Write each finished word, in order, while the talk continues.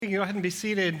You can go ahead and be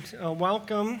seated.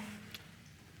 Welcome.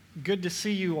 Good to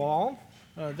see you all.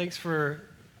 Thanks for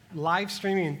live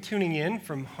streaming and tuning in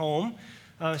from home.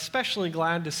 Especially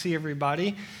glad to see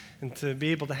everybody and to be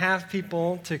able to have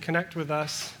people to connect with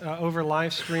us over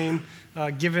live stream,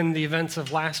 given the events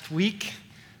of last week.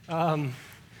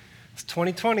 It's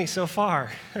 2020 so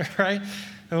far, right?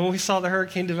 And when we saw the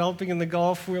hurricane developing in the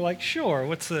Gulf, we were like, sure,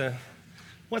 what's a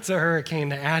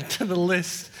hurricane to add to the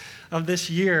list of this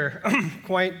year?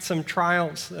 Quite some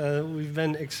trials we've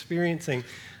been experiencing.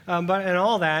 But in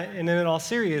all that, and in all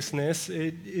seriousness,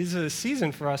 it is a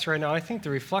season for us right now, I think, to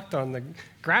reflect on the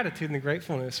gratitude and the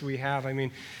gratefulness we have. I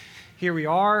mean, here we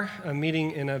are,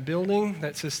 meeting in a building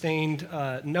that sustained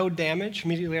no damage.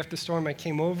 Immediately after the storm, I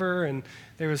came over, and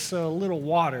there was a little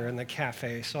water in the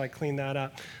cafe, so I cleaned that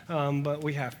up. But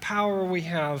we have power, we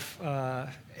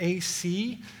have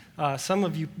AC. Some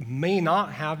of you may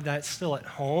not have that still at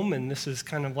home, and this is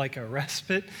kind of like a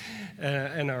respite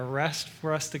and a rest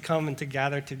for us to come and to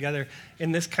gather together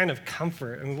in this kind of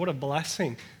comfort. I mean, what a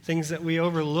blessing, things that we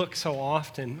overlook so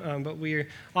often, but we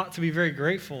ought to be very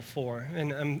grateful for.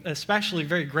 And I'm especially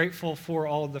very grateful for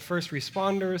all of the first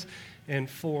responders and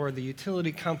for the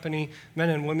utility company, men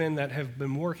and women that have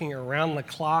been working around the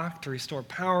clock to restore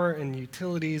power and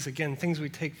utilities. Again, things we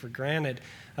take for granted,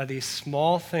 these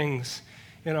small things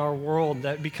in our world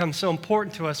that become so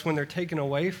important to us when they're taken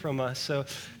away from us. So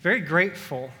very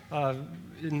grateful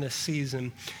in this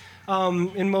season.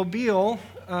 In Mobile,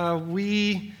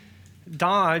 we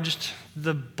dodged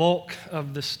the bulk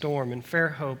of the storm in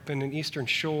Fairhope and in Eastern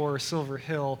Shore, Silver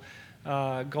Hill,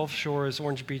 Gulf Shores,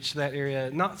 Orange Beach, that area,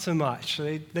 not so much.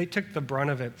 They took the brunt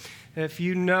of it. If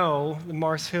you know,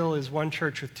 Mars Hill is one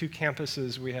church with two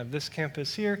campuses. We have this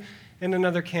campus here and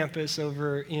another campus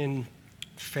over in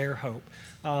Fairhope.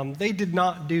 They did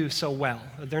not do so well.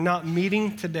 They're not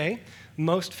meeting today.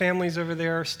 Most families over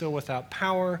there are still without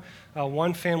power.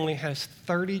 One family has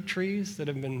 30 trees that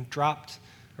have been dropped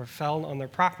or fell on their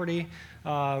property.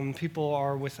 People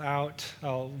are without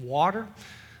water.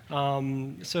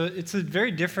 So it's a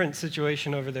very different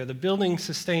situation over there. The building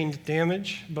sustained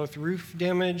damage, both roof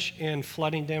damage and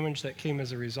flooding damage that came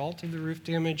as a result of the roof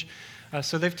damage.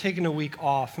 So they've taken a week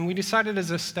off. And we decided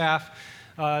as a staff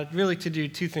really to do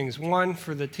two things. One,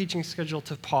 for the teaching schedule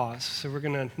to pause. So we're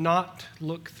going to not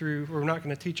look through, we're not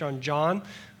going to teach on John.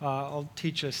 I'll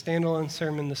teach a standalone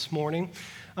sermon this morning.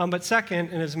 But second,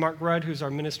 and as Mark Rudd, who's our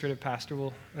administrative pastor,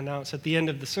 will announce at the end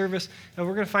of the service, we're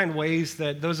going to find ways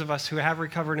that those of us who have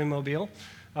recovered in Mobile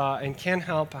and can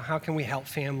help, how can we help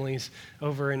families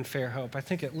over in Fairhope? I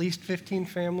think at least 15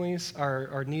 families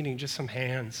are needing just some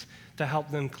hands to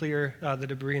help them clear the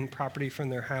debris and property from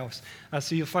their house.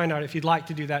 So you'll find out, if you'd like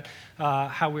to do that,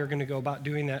 how we're going to go about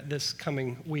doing that this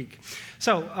coming week.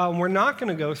 So we're not going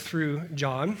to go through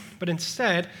John, but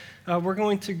instead we're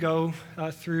going to go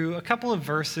through a couple of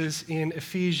verses in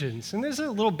Ephesians. And there's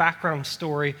a little background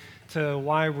story to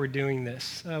why we're doing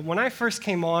this. When I first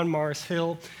came on Mars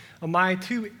Hill, my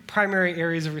two primary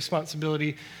areas of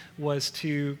responsibility was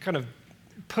to kind of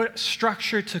put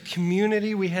structure to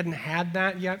community. We hadn't had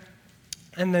that yet.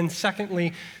 And then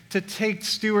secondly, to take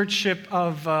stewardship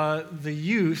of the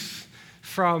youth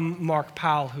from Mark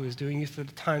Powell, who was doing youth at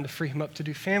the time, to free him up to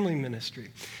do family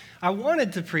ministry. I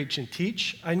wanted to preach and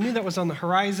teach. I knew that was on the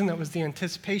horizon. That was the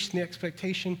anticipation, the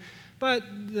expectation. But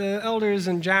the elders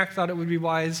and Jack thought it would be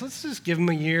wise, let's just give him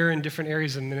a year in different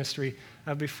areas of ministry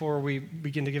before we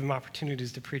begin to give him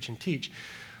opportunities to preach and teach.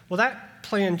 Well, that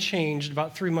plan changed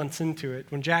about 3 months into it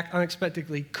when Jack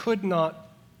unexpectedly could not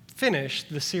finish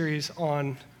the series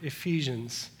on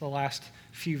Ephesians, the last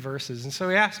few verses. And so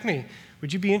he asked me,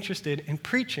 would you be interested in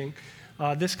preaching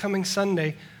this coming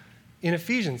Sunday in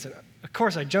Ephesians? And of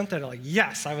course, I jumped at it like,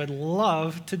 yes, I would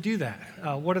love to do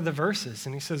that. What are the verses?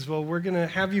 And he says, well, we're going to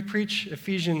have you preach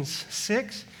Ephesians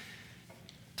 6,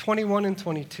 21 and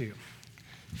 22.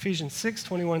 Ephesians 6,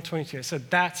 21, 22. I said,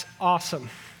 that's awesome.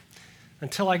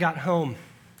 Until I got home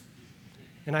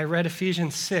and I read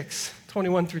Ephesians 6,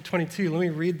 21 through 22. Let me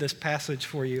read this passage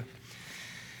for you.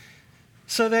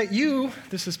 So that you,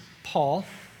 this is Paul,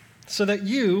 so that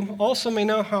you also may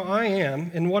know how I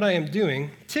am and what I am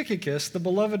doing, Tychicus, the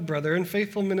beloved brother and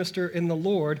faithful minister in the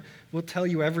Lord, will tell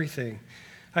you everything.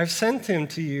 I've sent him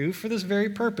to you for this very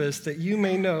purpose, that you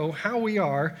may know how we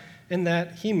are and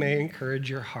that he may encourage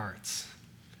your hearts.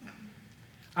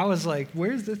 I was like,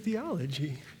 where's the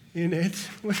theology in it?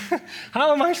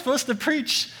 How am I supposed to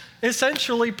preach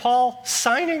essentially Paul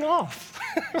signing off,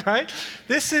 right?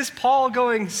 This is Paul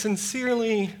going,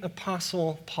 sincerely,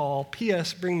 Apostle Paul,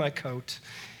 P.S., bring my coat.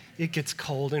 It gets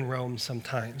cold in Rome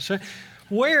sometimes.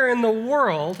 where in the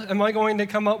world am I going to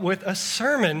come up with a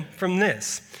sermon from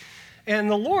this? And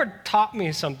the Lord taught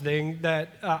me something that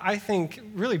I think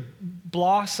really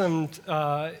blossomed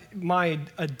a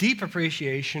deep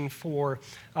appreciation for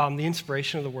the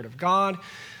inspiration of the Word of God,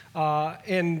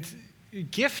 and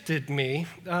gifted me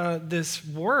this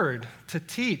word to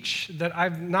teach that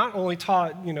I've not only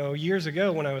taught, years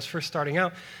ago when I was first starting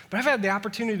out, but I've had the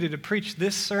opportunity to preach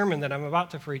this sermon that I'm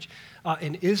about to preach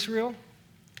in Israel.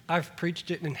 I've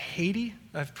preached it in Haiti.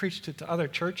 I've preached it to other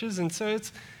churches, and so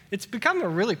it's become a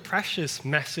really precious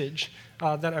message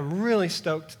that I'm really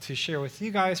stoked to share with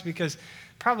you guys, because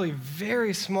probably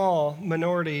very small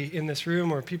minority in this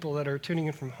room or people that are tuning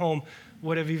in from home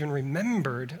would have even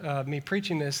remembered me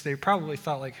preaching this. They probably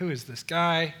thought, like, who is this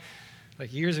guy?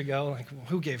 Like years ago, like,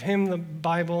 who gave him the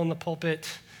Bible in the pulpit?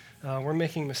 We're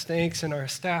making mistakes in our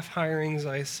staff hirings,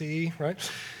 I see, right?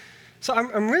 So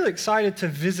I'm really excited to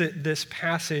visit this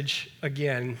passage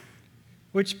again,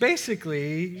 which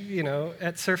basically,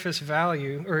 at surface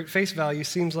value, or at face value,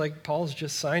 seems like Paul's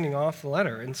just signing off the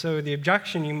letter. And so the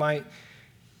objection you might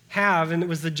have, and it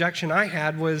was the objection I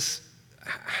had, was,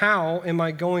 how am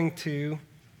I going to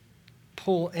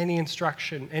pull any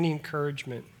instruction, any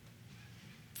encouragement,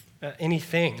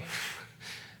 anything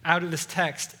out of this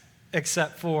text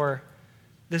except for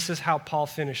this is how Paul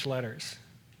finished letters,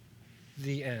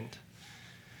 the end.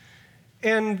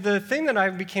 And the thing that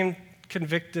I became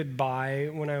convicted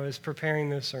by when I was preparing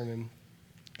this sermon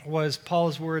was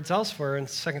Paul's words elsewhere in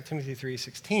 2 Timothy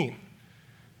 3:16,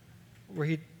 where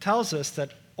he tells us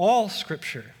that all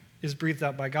Scripture is breathed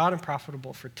out by God and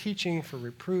profitable for teaching, for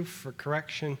reproof, for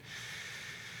correction.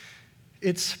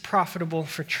 It's profitable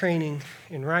for training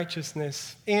in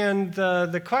righteousness. And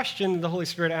the question the Holy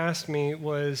Spirit asked me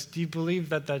was, do you believe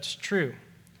that that's true?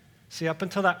 See, up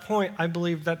until that point, I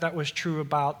believed that that was true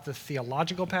about the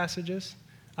theological passages.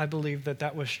 I believed that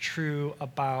that was true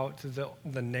about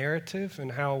the narrative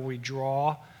and how we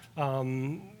draw,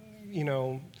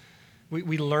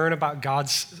 we learn about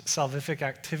God's salvific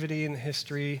activity in the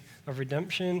history of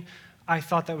redemption. I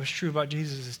thought that was true about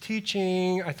Jesus'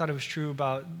 teaching. I thought it was true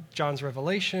about John's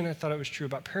revelation. I thought it was true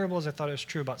about parables. I thought it was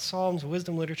true about Psalms,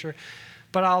 wisdom literature.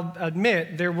 But I'll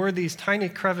admit, there were these tiny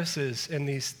crevices and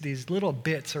these little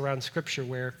bits around Scripture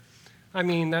where,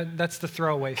 that's the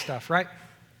throwaway stuff, right?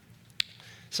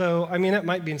 So, it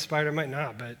might be inspired, it might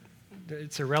not, but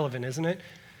it's irrelevant, isn't it?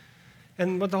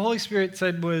 And what the Holy Spirit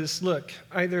said was, look,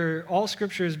 either all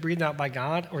Scripture is breathed out by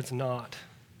God or it's not.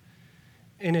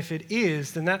 And if it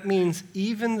is, then that means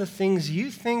even the things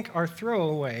you think are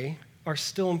throwaway are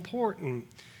still important.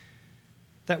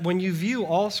 That when you view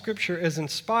all Scripture as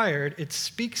inspired, it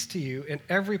speaks to you in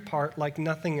every part like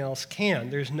nothing else can.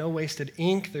 There's no wasted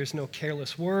ink, there's no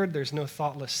careless word, there's no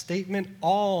thoughtless statement.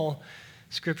 All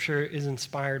Scripture is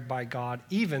inspired by God,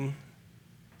 even,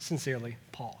 sincerely,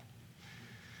 Paul.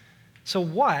 So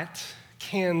what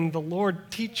can the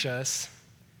Lord teach us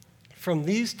from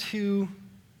these two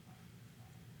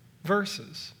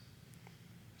verses?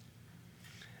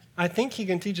 I think he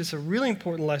can teach us a really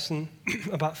important lesson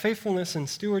about faithfulness and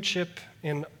stewardship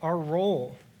and our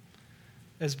role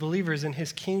as believers in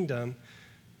his kingdom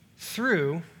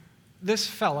through this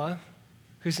fella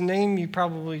whose name you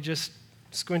probably just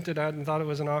squinted at and thought it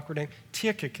was an awkward name,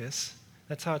 Tychicus.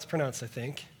 That's how it's pronounced, I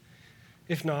think.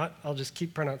 If not, I'll just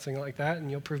keep pronouncing it like that, and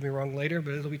you'll prove me wrong later,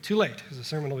 but it'll be too late because the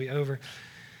sermon will be over.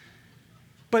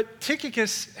 But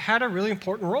Tychicus had a really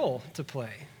important role to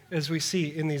play, as we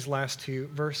see in these last two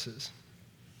verses.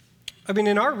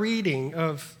 In our reading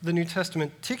of the New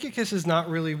Testament, Tychicus is not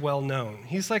really well known.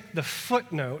 He's like the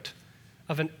footnote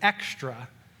of an extra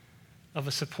of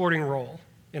a supporting role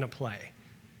in a play.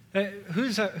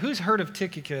 Who's heard of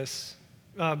Tychicus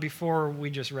before we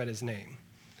just read his name?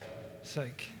 It's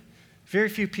like very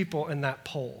few people in that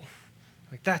poll.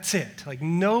 Like, that's it. Like,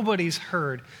 nobody's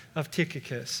heard of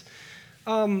Tychicus.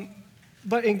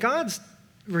 But in God's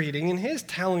reading, in his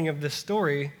telling of this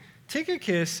story,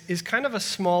 Tychicus is kind of a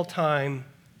small-time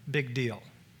big deal.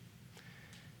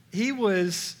 He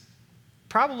was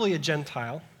probably a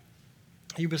Gentile.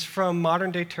 He was from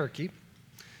modern-day Turkey.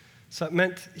 So it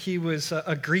meant he was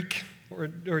a Greek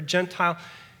or Gentile.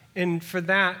 And for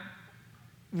that,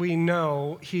 we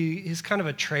know he's kind of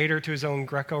a traitor to his own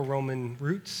Greco-Roman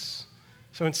roots.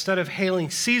 So instead of hailing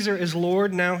Caesar as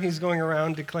Lord, now he's going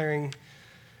around declaring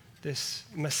this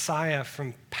Messiah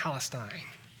from Palestine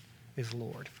is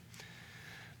Lord.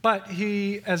 But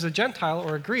he, as a Gentile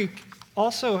or a Greek,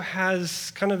 also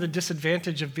has kind of the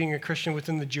disadvantage of being a Christian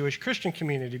within the Jewish Christian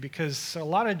community, because a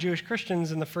lot of Jewish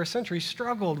Christians in the first century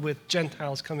struggled with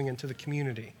Gentiles coming into the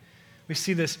community. We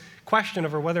see this question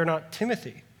over whether or not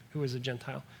Timothy, who was a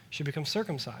Gentile, should become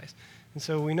circumcised. And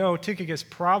so we know Tychicus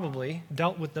probably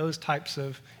dealt with those types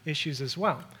of issues as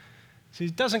well. So he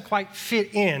doesn't quite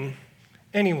fit in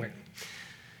anywhere.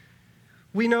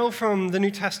 We know from the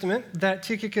New Testament that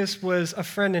Tychicus was a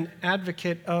friend and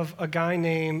advocate of a guy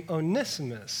named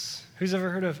Onesimus. Who's ever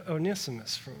heard of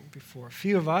Onesimus from before? A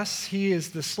few of us. He is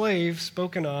the slave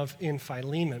spoken of in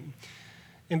Philemon.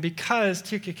 And because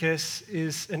Tychicus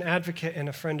is an advocate and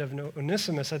a friend of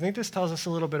Onesimus, I think this tells us a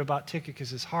little bit about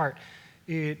Tychicus' heart.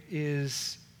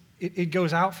 It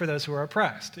goes out for those who are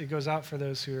oppressed. It goes out for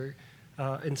those who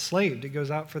are enslaved. It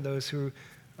goes out for those who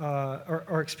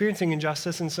are experiencing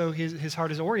injustice, and so his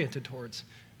heart is oriented towards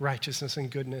righteousness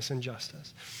and goodness and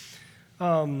justice.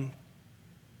 And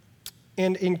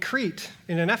in Crete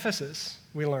and in Ephesus,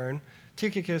 we learn,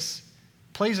 Tychicus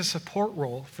plays a support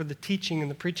role for the teaching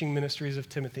and the preaching ministries of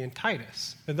Timothy and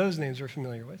Titus. And those names we're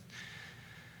familiar with.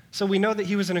 So we know that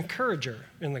he was an encourager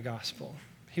in the gospel.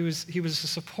 He was a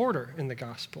supporter in the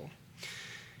gospel.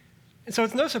 And so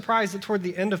it's no surprise that toward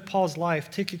the end of Paul's life,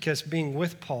 Tychicus being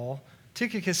with Paul,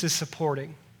 Tychicus is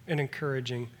supporting and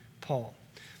encouraging Paul.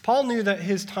 Paul knew that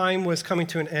his time was coming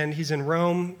to an end. He's in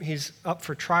Rome. He's up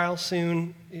for trial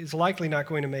soon. He's likely not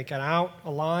going to make it out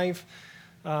alive.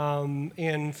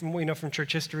 And from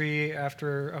church history,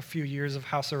 after a few years of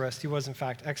house arrest, he was in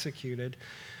fact executed.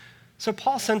 So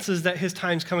Paul senses that his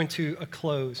time's coming to a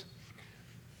close.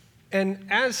 And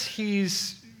as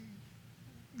he's,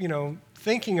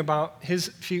 thinking about his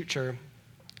future,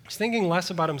 he's thinking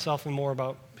less about himself and more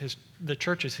about the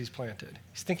churches he's planted.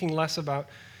 He's thinking less about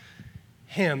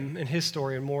him and his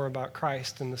story and more about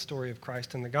Christ and the story of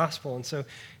Christ and the gospel. And so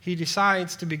he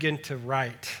decides to begin to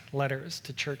write letters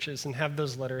to churches and have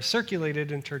those letters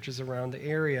circulated in churches around the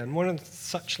area. And one of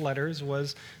such letters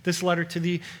was this letter to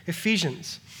the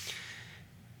Ephesians.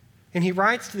 And he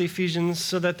writes to the Ephesians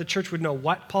so that the church would know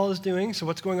what Paul is doing. So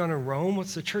what's going on in Rome?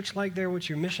 What's the church like there? What's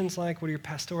your missions like? What are your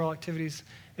pastoral activities?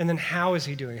 And then how is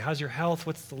he doing? How's your health?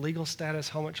 What's the legal status?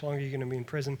 How much longer are you going to be in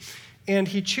prison? And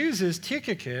he chooses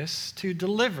Tychicus to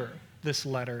deliver this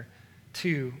letter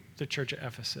to the church at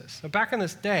Ephesus. So back in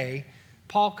this day,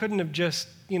 Paul couldn't have just,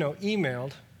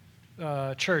 emailed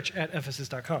church at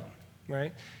ephesus.com,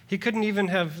 right? He couldn't even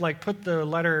have put the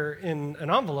letter in an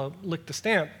envelope, licked the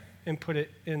stamp, and put it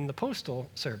in the postal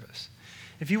service.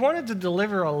 If you wanted to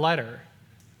deliver a letter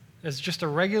as just a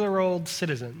regular old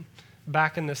citizen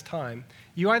back in this time,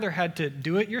 you either had to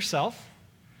do it yourself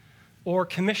or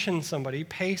commission somebody,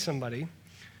 pay somebody,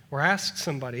 or ask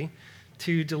somebody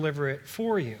to deliver it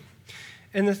for you.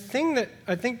 And the thing that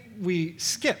I think we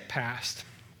skip past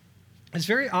is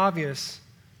very obvious,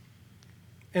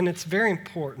 and it's very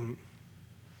important,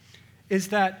 is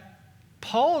that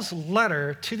Paul's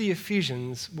letter to the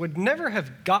Ephesians would never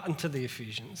have gotten to the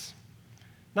Ephesians.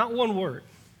 Not one word.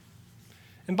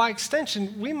 And by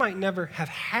extension, we might never have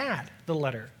had the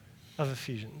letter of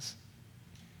Ephesians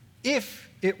if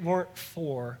it weren't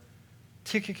for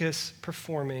Tychicus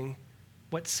performing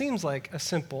what seems like a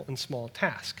simple and small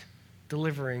task,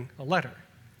 delivering a letter.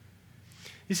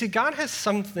 You see, God has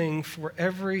something for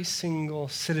every single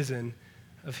citizen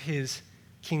of his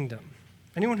kingdom.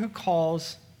 Anyone who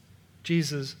calls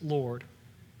Jesus Lord,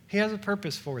 he has a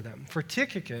purpose for them. For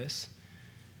Tychicus,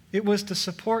 it was to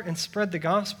support and spread the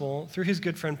gospel through his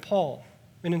good friend Paul.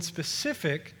 And in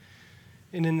specific,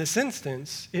 and in this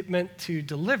instance, it meant to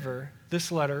deliver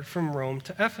this letter from Rome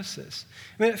to Ephesus.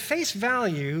 At face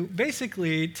value,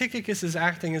 basically, Tychicus is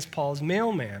acting as Paul's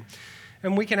mailman.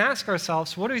 And we can ask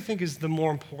ourselves, what do we think is the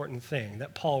more important thing?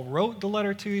 That Paul wrote the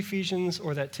letter to Ephesians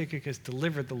or that Tychicus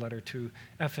delivered the letter to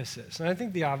Ephesus? And I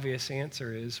think the obvious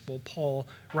answer is, well, Paul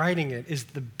writing it is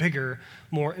the bigger,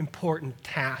 more important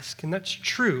task. And that's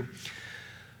true.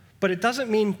 But it doesn't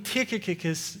mean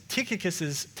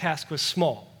Tychicus's task was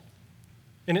small.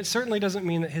 And it certainly doesn't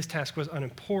mean that his task was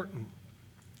unimportant.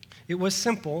 It was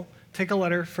simple: take a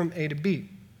letter from A to B.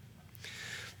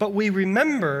 But we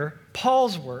remember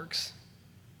Paul's works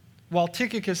while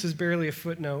Tychicus is barely a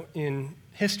footnote in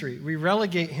history. We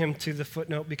relegate him to the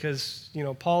footnote because,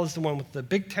 Paul is the one with the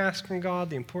big task from God,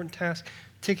 the important task.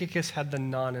 Tychicus had the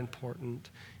non-important,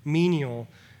 menial,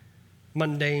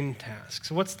 mundane task.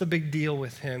 So what's the big deal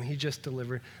with him? He just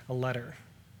delivered a letter.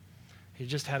 He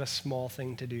just had a small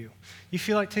thing to do. You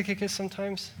feel like Tychicus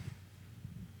sometimes?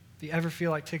 Do you ever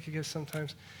feel like Tychicus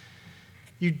sometimes?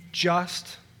 You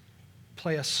just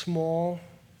play a small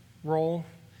role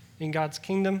in God's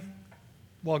kingdom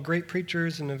while great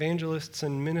preachers and evangelists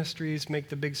and ministries make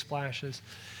the big splashes.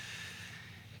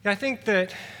 I think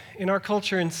that in our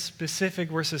culture in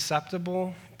specific, we're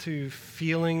susceptible to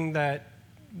feeling that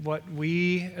what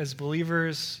we as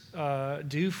believers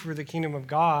do for the kingdom of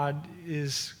God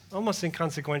is almost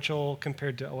inconsequential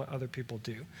compared to what other people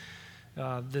do.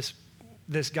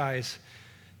 This guy's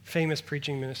famous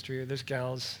preaching ministry, or this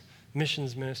gal's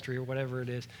missions ministry, or whatever it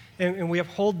is. And we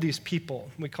uphold these people.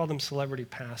 We call them celebrity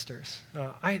pastors.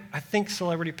 I think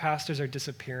celebrity pastors are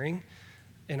disappearing,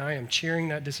 and I am cheering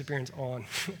that disappearance on.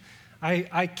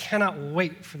 I cannot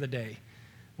wait for the day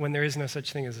when there is no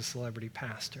such thing as a celebrity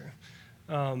pastor.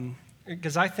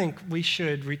 Because I think we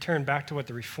should return back to what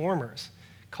the reformers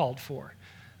called for.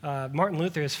 Martin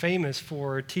Luther is famous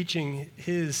for teaching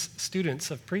his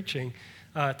students of preaching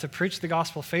to preach the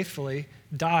gospel faithfully,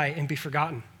 die, and be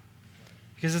forgotten.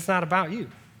 Because it's not about you,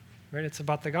 right? It's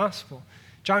about the gospel.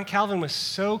 John Calvin was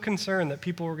so concerned that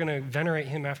people were going to venerate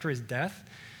him after his death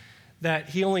that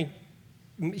he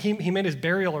made his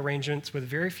burial arrangements with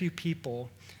very few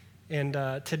people. And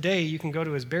today, you can go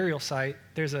to his burial site.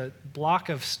 There's a block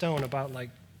of stone about like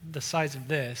the size of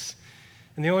this.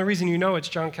 And the only reason you know it's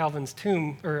John Calvin's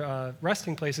tomb or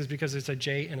resting place is because there's a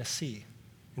J and a C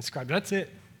inscribed. That's it.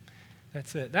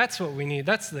 That's it. That's what we need.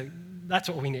 That's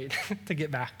what we need to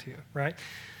get back to, right?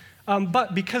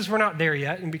 But because we're not there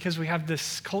yet, and because we have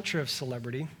this culture of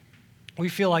celebrity, we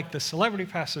feel like the celebrity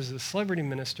pastors, the celebrity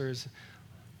ministers,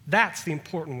 that's the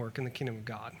important work in the kingdom of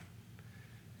God.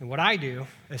 And what I do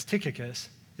as Tychicus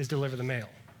is deliver the mail.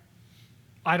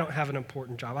 I don't have an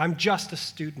important job. I'm just a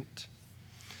student.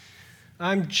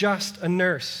 I'm just a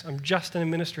nurse. I'm just an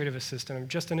administrative assistant. I'm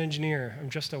just an engineer. I'm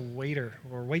just a waiter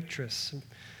or waitress.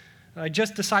 I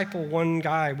just disciple one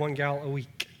guy, one gal a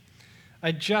week.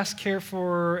 I just care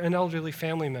for an elderly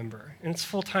family member. And it's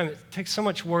full time. It takes so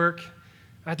much work.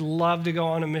 I'd love to go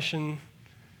on a mission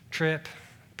trip,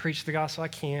 preach the gospel. I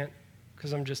can't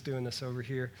because I'm just doing this over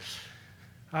here.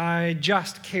 I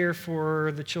just care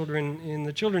for the children in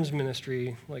the children's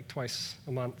ministry like twice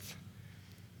a month.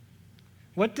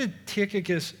 What did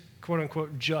Tychicus, quote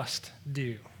unquote, just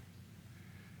do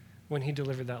when he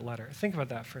delivered that letter? Think about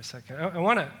that for a second. I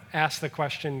want to ask the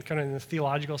question kind of in the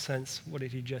theological sense, what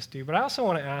did he just do? But I also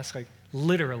want to ask, like,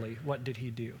 literally, what did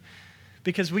he do?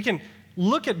 Because we can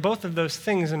look at both of those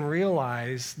things and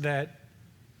realize that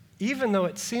even though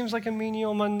it seems like a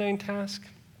menial, mundane task,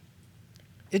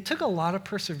 it took a lot of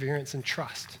perseverance and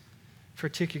trust for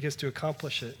Tychicus to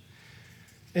accomplish it.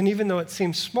 And even though it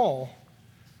seems small,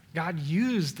 God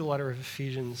used the letter of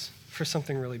Ephesians for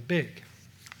something really big.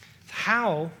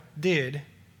 How did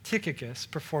Tychicus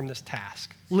perform this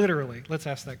task? Literally, let's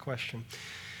ask that question.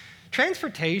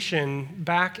 Transportation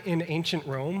back in ancient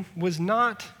Rome was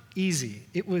not easy.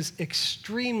 It was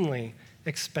extremely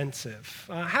expensive.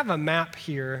 I have a map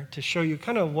here to show you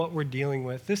kind of what we're dealing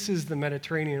with. This is the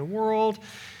Mediterranean world,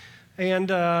 and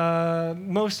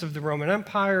most of the Roman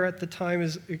Empire at the time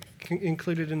is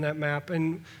included in that map.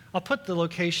 And I'll put the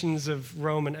locations of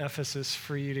Rome and Ephesus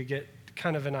for you to get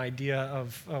kind of an idea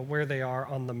of where they are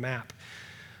on the map.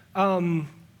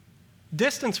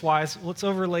 Distance-wise, let's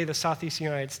overlay the southeast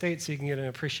United States so you can get an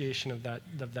appreciation of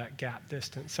that gap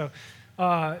distance. So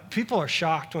people are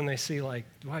shocked when they see, like,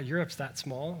 wow, Europe's that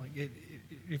small. Like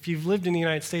if you've lived in the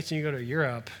United States and you go to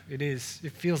Europe,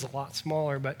 it feels a lot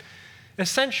smaller. But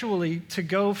essentially, to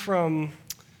go from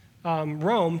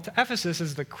Rome to Ephesus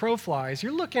as the crow flies,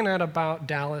 you're looking at about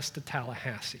Dallas to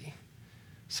Tallahassee.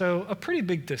 So a pretty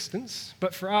big distance,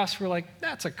 but for us, we're like,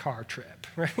 that's a car trip,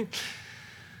 right?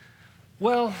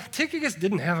 Well, Tychicus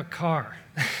didn't have a car.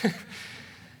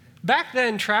 Back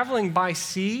then, traveling by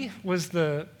sea was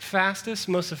the fastest,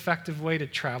 most effective way to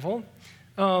travel.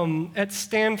 At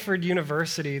Stanford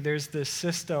University, there's this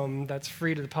system that's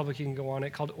free to the public. You can go on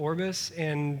it called Orbis,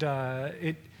 and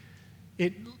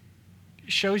it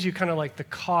shows you kind of like the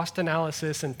cost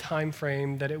analysis and time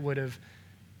frame that it would have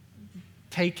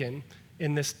taken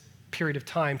in this period of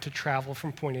time to travel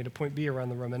from point A to point B around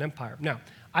the Roman Empire. Now,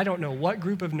 I don't know what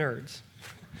group of nerds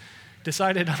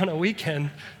decided on a weekend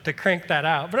to crank that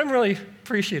out, but I'm really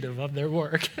appreciative of their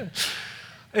work.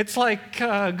 It's like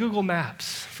Google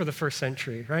Maps for the first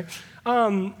century, right?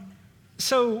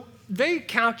 So they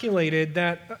calculated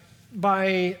that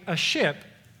by a ship,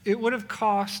 it would have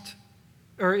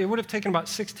taken about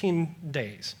 16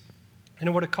 days, and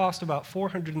it would have cost about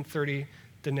 430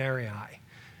 denarii.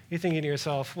 You're thinking to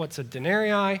yourself, what's a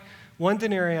denarii? One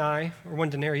denarii, or one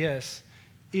denarius,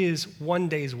 is 1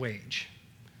 day's wage.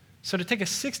 So to take a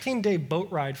 16-day boat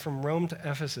ride from Rome to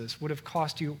Ephesus would have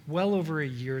cost you well over a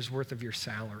year's worth of your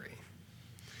salary.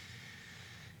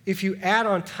 If you add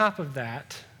on top of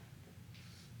that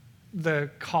the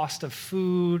cost of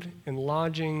food and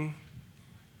lodging,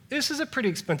 this is a pretty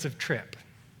expensive trip,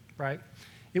 right?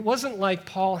 It wasn't like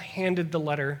Paul handed the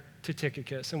letter to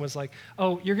Tychicus and was like,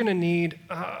 oh, you're going to need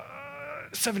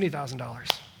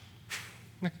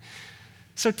 $70,000.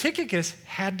 So Tychicus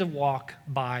had to walk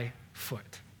by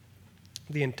foot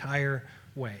the entire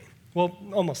way. Well,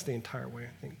 almost the entire way,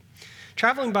 I think.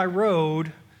 Traveling by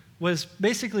road was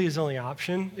basically his only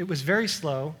option. It was very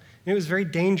slow, and it was very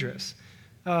dangerous.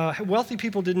 Wealthy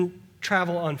people didn't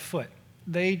travel on foot.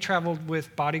 They traveled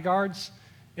with bodyguards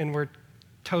and were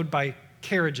towed by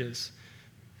carriages.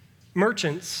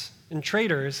 Merchants and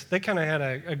traders, they kind of had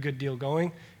a good deal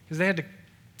going because they had to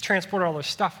transport all their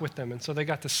stuff with them, and so they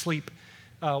got to sleep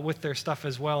with their stuff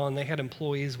as well, and they had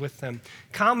employees with them.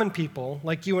 Common people,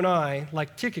 like you and I,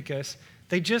 like Tychicus,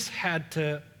 they just had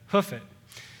to hoof it.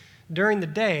 During the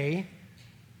day,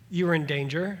 you were in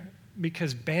danger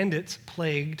because bandits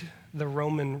plagued the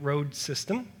Roman road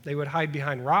system. They would hide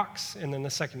behind rocks, and then the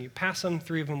second you pass them,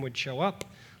 3 of them would show up,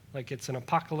 like it's an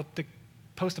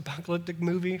post-apocalyptic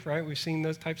movie, right? We've seen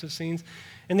those types of scenes.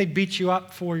 And they'd beat you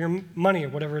up for your money or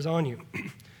whatever is on you.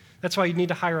 That's why you need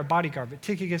to hire a bodyguard, but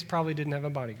Tychicus probably didn't have a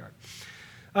bodyguard.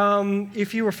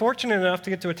 If you were fortunate enough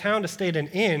to get to a town to stay at an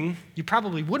inn, you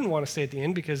probably wouldn't want to stay at the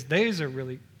inn because those are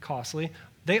really costly.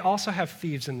 They also have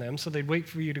thieves in them, so they'd wait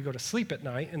for you to go to sleep at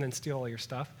night and then steal all your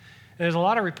stuff. And there's a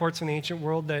lot of reports in the ancient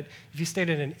world that if you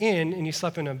stayed at an inn and you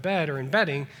slept in a bed or in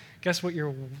bedding, guess what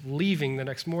you're leaving the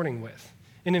next morning with?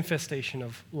 An infestation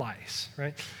of lice,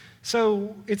 right?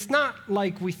 So it's not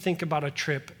like we think about a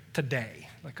trip today.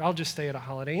 Like, I'll just stay at a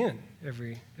Holiday Inn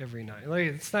every night.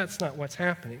 That's not what's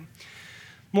happening.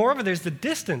 Moreover, there's the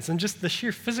distance and just the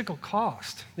sheer physical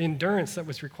cost, the endurance that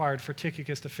was required for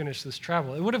Tychicus to finish this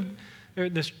travel. It would have,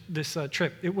 this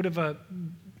trip, it would have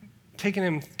taken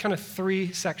him kind of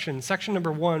 3 sections. Section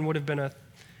number 1 would have been a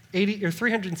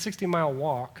 360-mile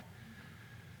walk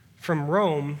from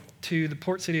Rome to the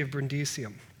port city of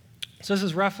Brundisium. So this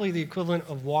is roughly the equivalent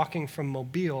of walking from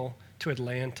Mobile to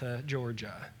Atlanta,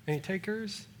 Georgia. Any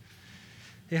takers?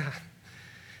 Yeah.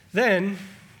 Then,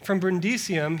 from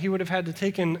Brundisium, he would have had to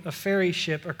take a ferry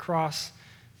ship across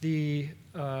the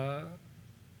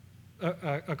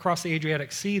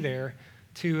Adriatic Sea there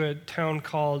to a town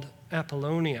called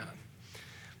Apollonia.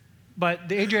 But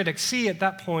the Adriatic Sea at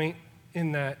that point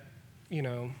in that,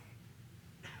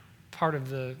 part of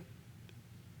the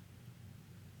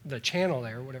channel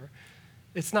there or whatever,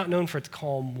 it's not known for its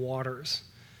calm waters.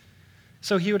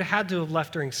 So he would have had to have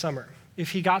left during summer. If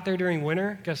he got there during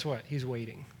winter, guess what? He's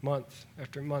waiting month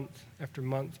after month after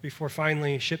month before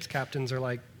finally ship's captains are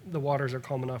like, the waters are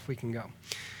calm enough, we can go.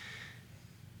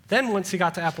 Then once he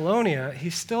got to Apollonia,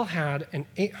 he still had an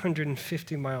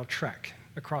 850-mile trek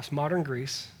across modern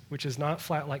Greece, which is not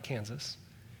flat like Kansas,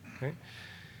 right?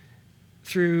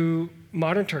 Through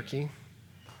modern Turkey,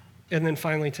 and then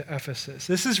finally to Ephesus.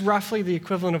 This is roughly the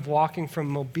equivalent of walking from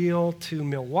Mobile to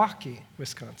Milwaukee,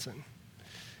 Wisconsin.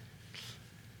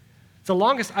 The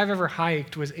longest I've ever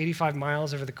hiked was 85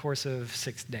 miles over the course of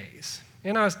 6 days,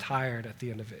 and I was tired at the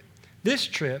end of it. This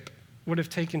trip would have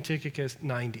taken Tychicus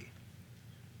 90.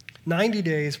 90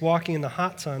 days walking in the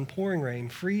hot sun, pouring rain,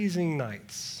 freezing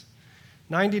nights.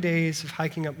 90 days of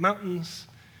hiking up mountains,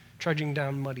 trudging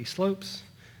down muddy slopes.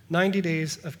 90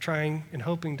 days of trying and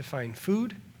hoping to find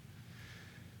food.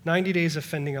 90 days of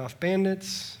fending off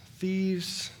bandits,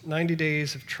 thieves. 90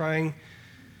 days of trying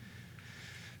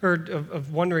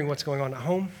of wondering what's going on at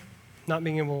home, not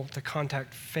being able to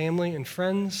contact family and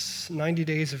friends, 90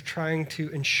 days of trying to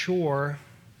ensure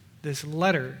this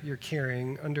letter you're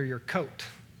carrying under your coat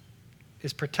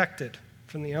is protected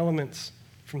from the elements,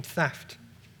 from theft.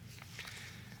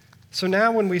 So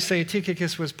now when we say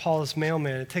Tychicus was Paul's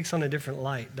mailman, it takes on a different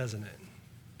light, doesn't it?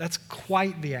 That's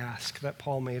quite the ask that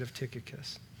Paul made of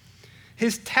Tychicus.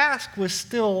 His task was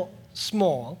still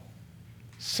small,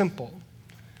 simple.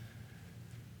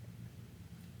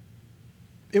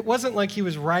 It wasn't like he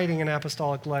was writing an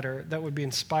apostolic letter that would be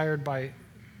inspired by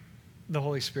the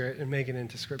Holy Spirit and make it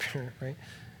into Scripture, right?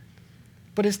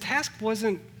 But his task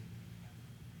wasn't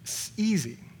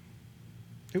easy.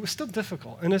 It was still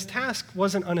difficult, and his task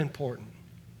wasn't unimportant.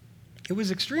 It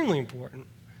was extremely important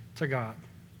to God.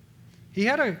 He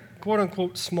had a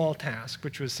quote-unquote small task,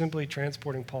 which was simply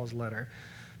transporting Paul's letter,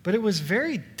 but it was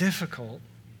very difficult,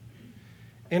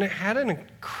 and it had an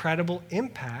incredible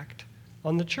impact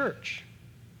on the church.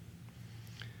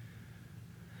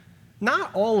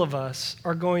 Not all of us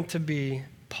are going to be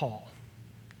Paul.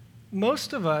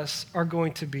 Most of us are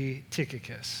going to be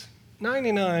Tychicus.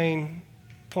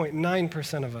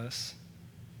 99.9% of us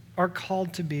are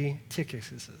called to be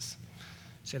Tychicuses.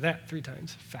 Say that 3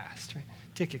 times fast, right?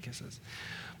 Tychicuses.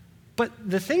 But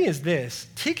the thing is this,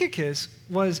 Tychicus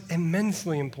was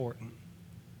immensely important,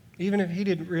 even if he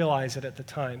didn't realize it at the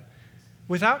time.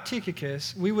 Without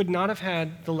Tychicus, we would not have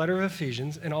had the letter of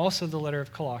Ephesians and also the letter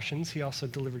of Colossians. He also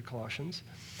delivered Colossians.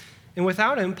 And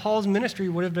without him, Paul's ministry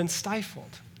would have been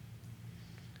stifled.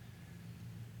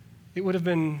 It would have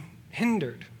been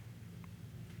hindered.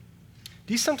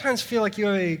 Do you sometimes feel like you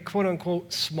have a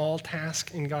quote-unquote small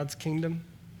task in God's kingdom?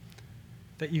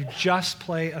 That you just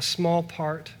play a small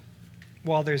part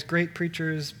while there's great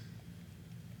preachers,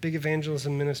 big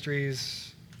evangelism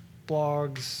ministries,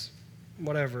 blogs,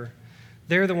 whatever.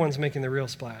 They're the ones making the real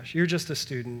splash. You're just a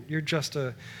student. You're just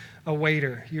a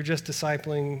waiter. You're just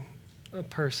discipling a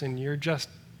person. You're just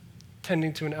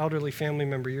tending to an elderly family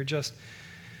member. You're just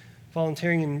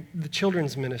volunteering in the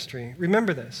children's ministry.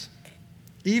 Remember this.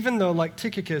 Even though, like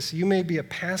Tychicus, you may be a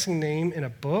passing name in a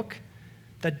book,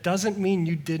 that doesn't mean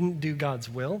you didn't do God's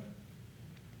will.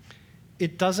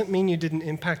 It doesn't mean you didn't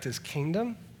impact his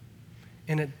kingdom.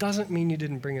 And it doesn't mean you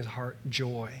didn't bring his heart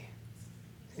joy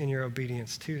in your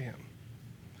obedience to him.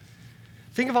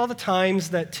 Think of all the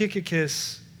times that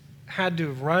Tychicus had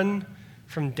to run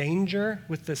from danger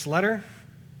with this letter,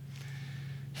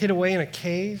 hid away in a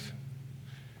cave,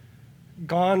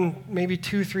 gone maybe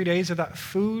 2-3 days without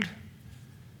food.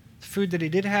 The food that he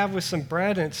did have was some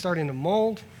bread and it's starting to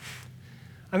mold.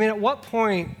 I mean, at what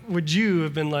point would you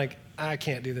have been like, I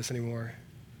can't do this anymore?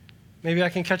 Maybe I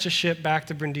can catch a ship back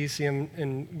to Brindisi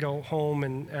and go home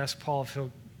and ask Paul if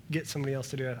he'll get somebody else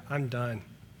to do it. I'm done.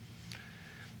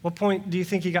 What point do you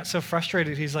think he got so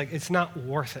frustrated he's like, it's not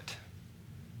worth it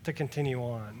to continue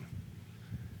on?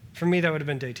 For me, that would have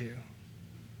been day 2,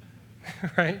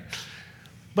 right?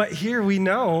 But here we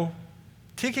know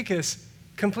Tychicus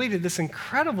completed this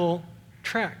incredible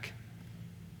trek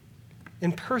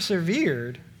and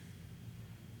persevered.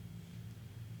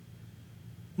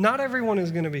 Not everyone is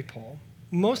going to be Paul.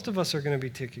 Most of us are going to be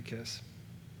Tychicus.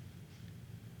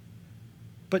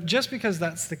 But just because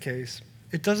that's the case,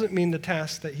 it doesn't mean the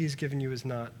task that he's given you is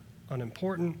not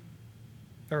unimportant,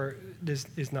 or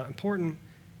is not important,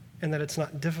 and that it's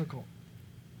not difficult.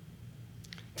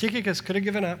 Tychicus could have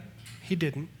given up. He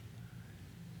didn't.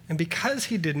 And because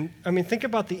he didn't, I mean, think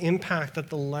about the impact that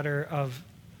the letter of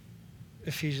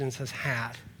Ephesians has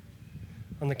had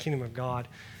on the kingdom of God.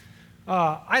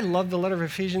 I love the letter of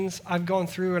Ephesians. I've gone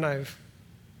through and I've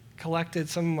collected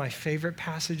some of my favorite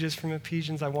passages from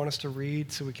Ephesians I want us to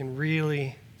read so we can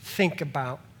really think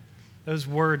about those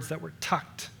words that were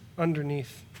tucked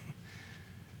underneath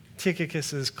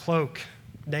Tychicus's cloak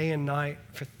day and night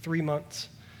for 3 months.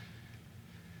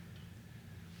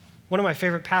 One of my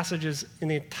favorite passages in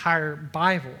the entire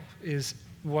Bible is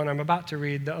one I'm about to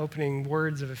read, the opening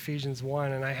words of Ephesians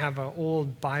 1, and I have an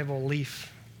old Bible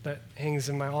leaf that hangs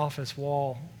in my office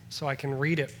wall so I can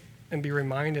read it and be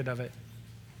reminded of it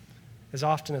as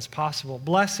often as possible.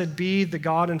 Blessed be the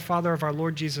God and Father of our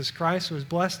Lord Jesus Christ, who has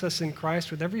blessed us in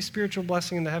Christ with every spiritual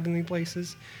blessing in the heavenly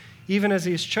places, even as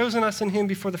he has chosen us in him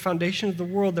before the foundation of the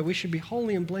world, that we should be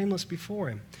holy and blameless before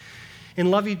him. In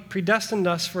love, he predestined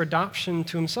us for adoption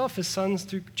to himself as sons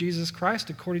through Jesus Christ,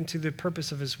 according to the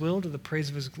purpose of his will, to the praise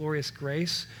of his glorious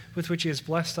grace, with which he has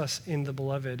blessed us in the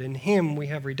beloved. In him we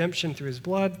have redemption through his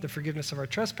blood, the forgiveness of our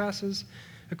trespasses,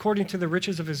 according to the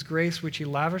riches of his grace, which he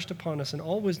lavished upon us in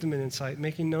all wisdom and insight,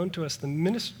 making known to us the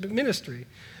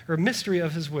mystery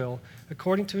of his will,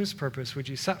 according to his purpose, which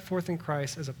he set forth in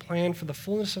Christ as a plan for the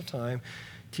fullness of time,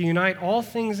 to unite all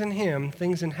things in him,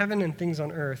 things in heaven and things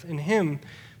on earth. In him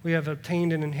we have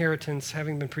obtained an inheritance,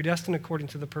 having been predestined according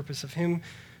to the purpose of him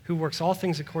who works all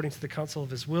things according to the counsel of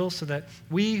his will, so that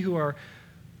we who were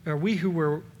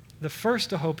the first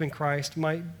to hope in Christ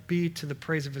might be to the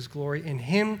praise of his glory. In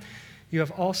him you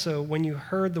have also, when you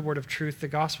heard the word of truth, the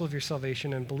gospel of your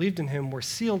salvation, and believed in him, were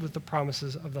sealed with the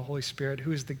promises of the Holy Spirit,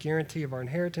 who is the guarantee of our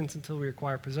inheritance until we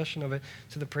acquire possession of it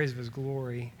to the praise of his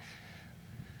glory.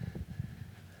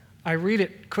 I read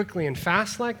it quickly and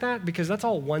fast like that because that's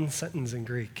all one sentence in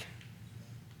Greek.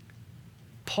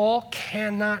 Paul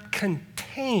cannot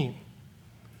contain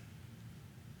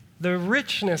the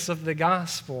richness of the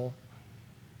gospel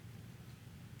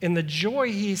and the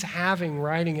joy he's having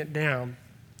writing it down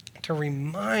to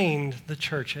remind the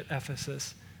church at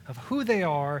Ephesus of who they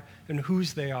are and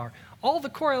whose they are. All the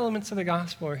core elements of the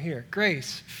gospel are here: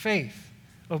 grace, faith,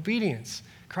 obedience,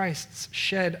 Christ's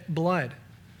shed blood,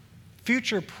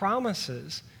 future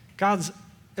promises, God's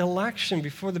election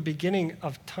before the beginning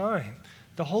of time,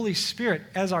 the Holy Spirit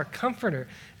as our comforter.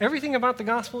 Everything about the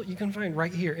gospel you can find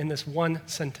right here in this one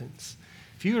sentence.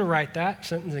 If you were to write that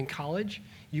sentence in college,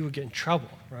 you would get in trouble,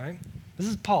 right? This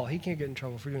is Paul. He can't get in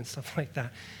trouble for doing stuff like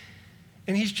that.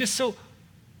 And he's just so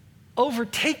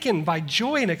overtaken by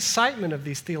joy and excitement of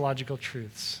these theological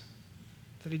truths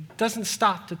that he doesn't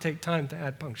stop to take time to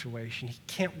add punctuation. He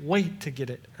can't wait to get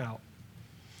it out.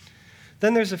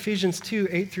 Then there's Ephesians 2,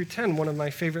 8 through 10, one of my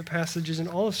favorite passages in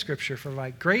all of Scripture. For by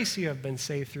grace you have been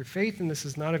saved through faith, and this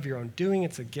is not of your own doing.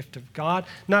 It's a gift of God,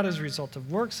 not as a result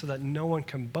of works, so that no one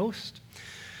can boast.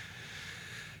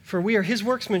 For we are his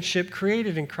workmanship,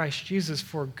 created in Christ Jesus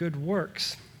for good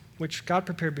works, which God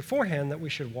prepared beforehand that we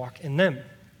should walk in them.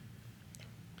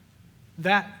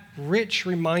 That rich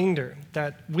reminder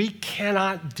that we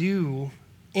cannot do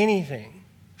anything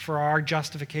for our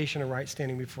justification and right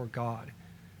standing before God.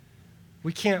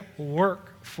 We can't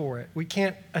work for it. We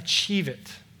can't achieve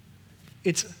it.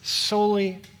 It's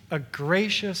solely a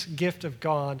gracious gift of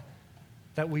God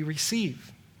that we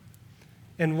receive.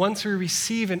 And once we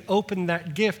receive and open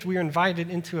that gift, we are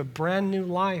invited into a brand new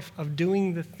life of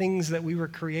doing the things that we were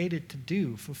created to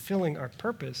do, fulfilling our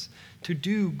purpose, to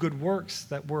do good works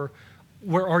that we're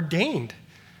ordained,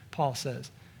 Paul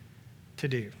says, to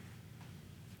do.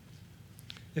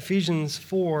 Ephesians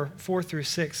 4 through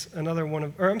 6,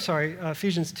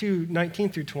 Ephesians 2, 19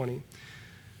 through 20.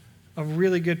 A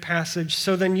really good passage.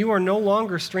 So then you are no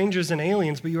longer strangers and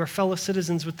aliens, but you are fellow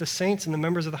citizens with the saints and the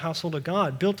members of the household of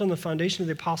God, built on the foundation of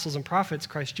the apostles and prophets,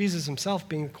 Christ Jesus himself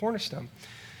being the cornerstone.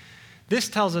 This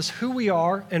tells us who we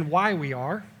are and why we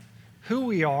are. Who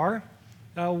we are.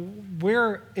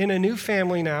 We're in a new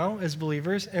family now as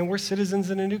believers, and we're citizens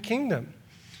in a new kingdom.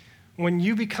 When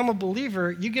you become a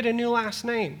believer, you get a new last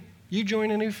name. You join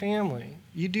a new family.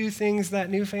 You do things that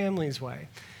new family's way.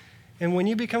 And when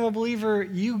you become a believer,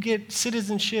 you get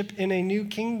citizenship in a new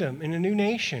kingdom, in a new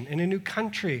nation, in a new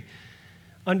country,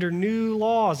 under new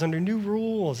laws, under new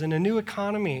rules, in a new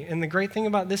economy. And the great thing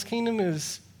about this kingdom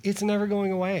is it's never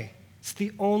going away. It's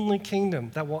the only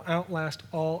kingdom that will outlast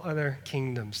all other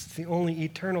kingdoms. It's the only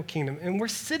eternal kingdom. And we're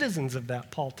citizens of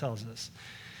that, Paul tells us.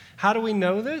 How do we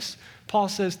know this? Paul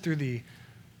says through the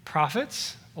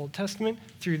prophets, Old Testament,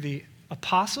 through the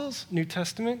apostles, New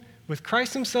Testament, with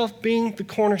Christ himself being the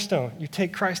cornerstone. You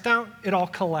take Christ out, it all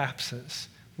collapses.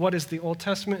 What is the Old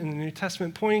Testament and the New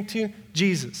Testament pointing to?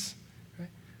 Jesus. Right?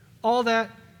 All that,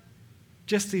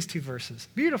 just these two verses.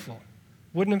 Beautiful.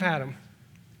 Wouldn't have had them.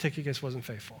 Tychicus wasn't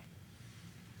faithful.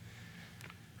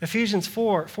 Ephesians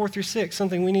 4 through 6,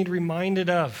 something we need reminded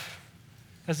of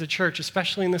as a church,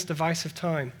 especially in this divisive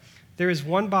time. There is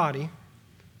one body,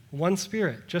 one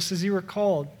Spirit, just as you were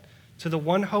called to the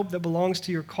one hope that belongs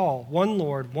to your call, one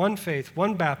Lord, one faith,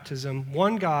 one baptism,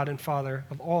 one God and Father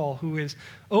of all, who is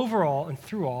over all and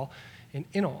through all and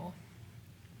in all.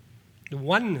 The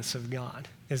oneness of God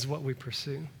is what we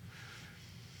pursue.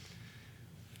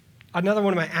 Another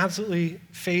one of my absolutely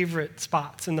favorite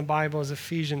spots in the Bible is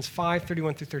Ephesians 5,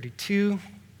 31 through 32.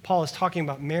 Paul is talking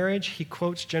about marriage. He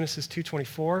quotes Genesis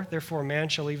 2:24, therefore a man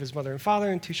shall leave his mother and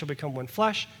father, and two shall become one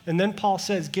flesh. And then Paul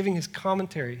says, giving his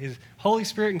commentary, his Holy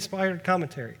Spirit-inspired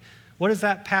commentary. What does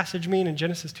that passage mean in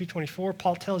Genesis 2:24?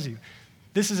 Paul tells you,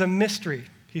 this is a mystery,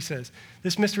 he says.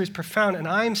 This mystery is profound, and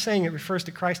I am saying it refers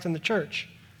to Christ and the church.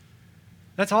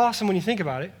 That's awesome when you think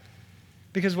about it,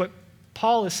 because what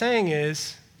Paul is saying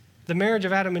is the marriage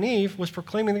of Adam and Eve was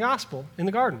proclaiming the gospel in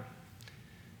the garden.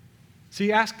 So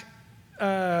you ask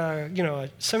a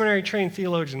seminary-trained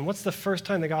theologian, what's the first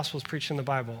time the gospel is preached in the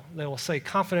Bible? They will say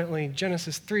confidently,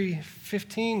 Genesis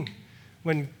 3:15,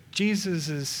 when Jesus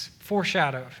is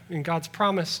foreshadowed in God's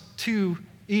promise to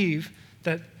Eve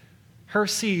that her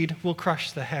seed will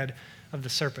crush the head of the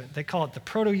serpent. They call it the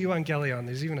proto-evangelion.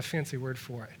 There's even a fancy word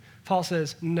for it. Paul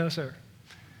says, no, sir.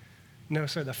 No,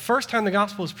 sir. The first time the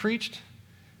gospel was preached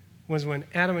was when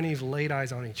Adam and Eve laid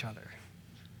eyes on each other,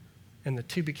 and the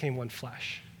two became one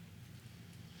flesh.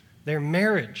 Their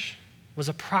marriage was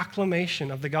a proclamation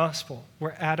of the gospel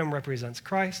where Adam represents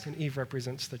Christ and Eve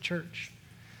represents the church.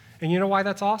 And you know why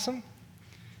that's awesome?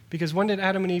 Because when did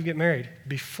Adam and Eve get married?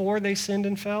 Before they sinned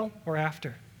and fell or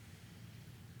after?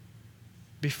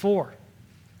 Before.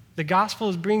 The gospel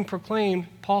is being proclaimed,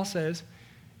 Paul says,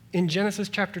 in Genesis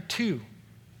chapter 2.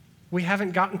 We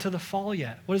haven't gotten to the fall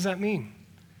yet. What does that mean?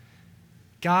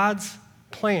 God's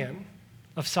plan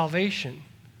of salvation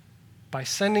by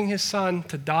sending his son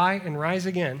to die and rise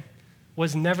again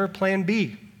was never plan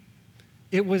B.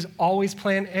 It was always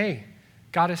plan A.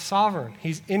 God is sovereign.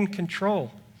 He's in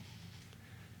control.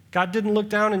 God didn't look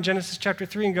down in Genesis chapter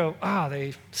 3 and go,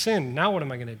 they sinned. Now what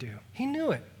am I going to do? He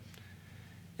knew it.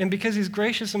 And because he's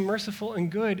gracious and merciful and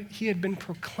good, he had been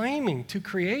proclaiming to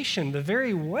creation the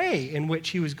very way in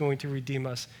which he was going to redeem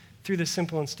us through the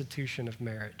simple institution of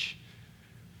marriage.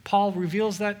 Paul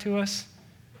reveals that to us.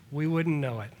 We wouldn't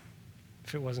know it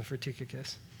if it wasn't for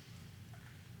Tychicus.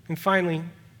 And finally,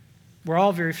 we're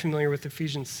all very familiar with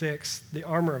Ephesians 6, the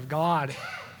armor of God,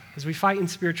 as we fight in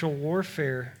spiritual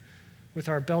warfare with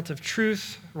our belt of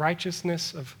truth,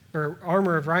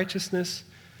 armor of righteousness,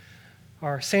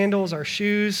 our sandals, our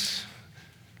shoes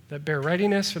that bear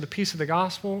readiness for the peace of the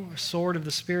gospel, our sword of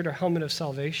the Spirit, our helmet of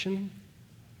salvation.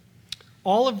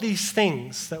 All of these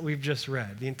things that we've just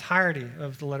read, the entirety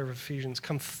of the letter of Ephesians,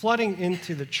 come flooding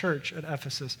into the church at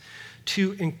Ephesus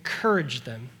to encourage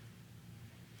them.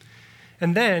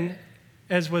 And then,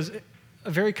 as was a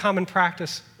very common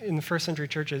practice in the first century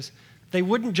churches, they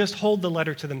wouldn't just hold the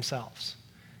letter to themselves.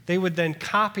 They would then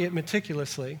copy it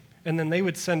meticulously, and then they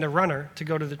would send a runner to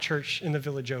go to the church in the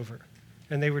village over,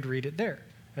 and they would read it there.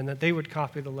 And that they would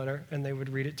copy the letter, and they would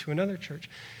read it to another church.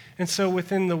 And so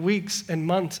within the weeks and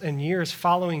months and years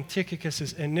following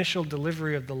Tychicus' initial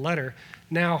delivery of the letter,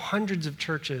 now hundreds of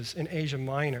churches in Asia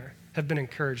Minor have been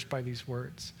encouraged by these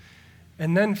words.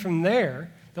 And then from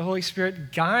there, the Holy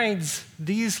Spirit guides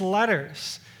these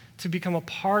letters to become a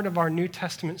part of our New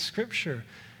Testament scripture.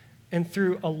 And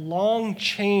through a long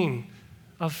chain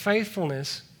of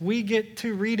faithfulness, we get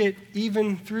to read it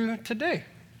even through today.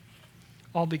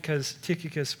 All because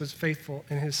Tychicus was faithful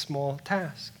in his small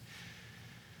task.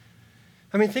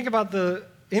 I mean, think about the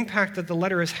impact that the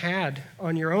letter has had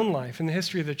on your own life in the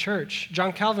history of the church.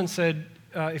 John Calvin said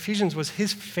Ephesians was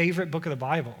his favorite book of the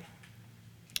Bible.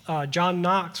 John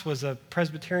Knox was a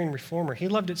Presbyterian reformer. He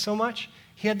loved it so much,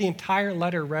 he had the entire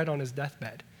letter read on his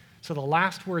deathbed. So the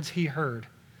last words he heard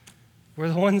were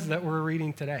the ones that we're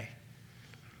reading today.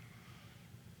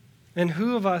 And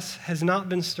who of us has not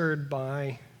been stirred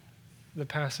by the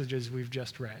passages we've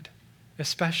just read?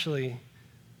 Especially,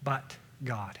 but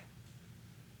God.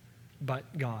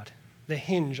 But God. The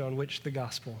hinge on which the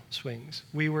gospel swings.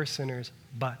 We were sinners,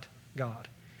 but God.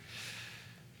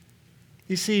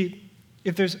 You see,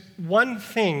 if there's one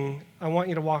thing I want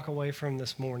you to walk away from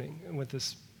this morning with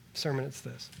this sermon, it's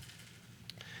this.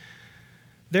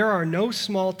 There are no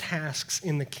small tasks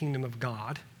in the kingdom of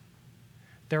God.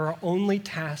 There are only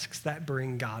tasks that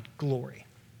bring God glory.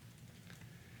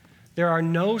 There are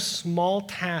no small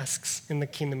tasks in the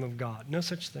kingdom of God. No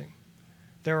such thing.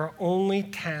 There are only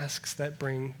tasks that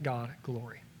bring God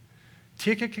glory.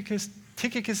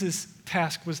 Tychicus'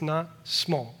 task was not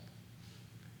small.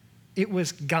 It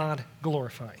was God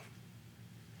glorifying.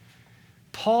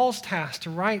 Paul's task to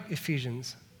write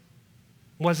Ephesians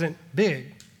wasn't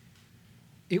big.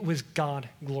 It was God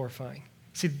glorifying.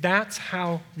 See, that's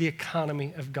how the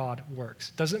economy of God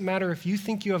works. Doesn't matter if you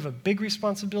think you have a big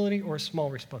responsibility or a small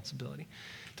responsibility.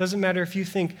 Doesn't matter if you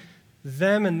think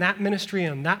them and that ministry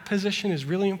and that position is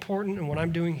really important and what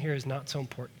I'm doing here is not so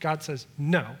important. God says,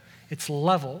 no, it's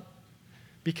level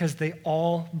because they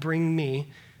all bring me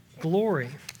glory.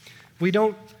 We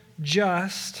don't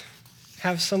just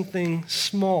have something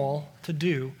small to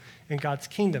do in God's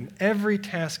kingdom. Every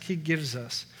task he gives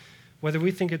us, whether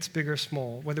we think it's big or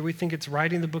small, whether we think it's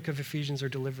writing the book of Ephesians or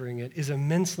delivering it, is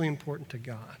immensely important to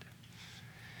God.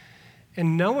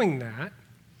 And knowing that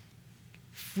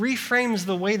reframes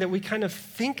the way that we kind of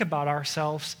think about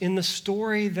ourselves in the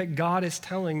story that God is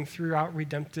telling throughout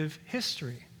redemptive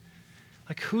history.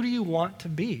 Like, who do you want to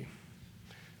be?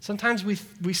 Sometimes we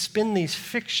spin these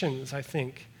fictions, I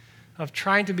think, of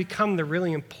trying to become the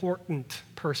really important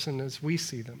person as we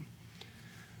see them.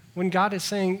 When God is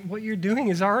saying, what you're doing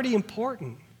is already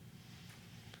important.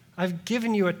 I've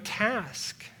given you a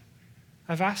task.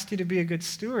 I've asked you to be a good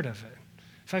steward of it.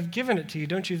 If I've given it to you,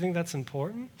 don't you think that's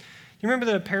important? You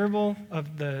remember the parable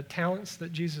of the talents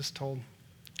that Jesus told?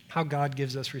 How God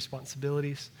gives us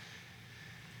responsibilities.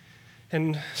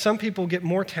 And some people get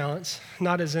more talents,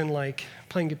 not as in like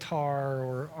playing guitar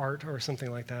or art or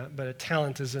something like that, but a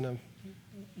talent is in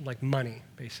like money,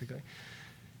 basically.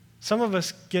 Some of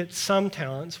us get some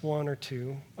talents, 1 or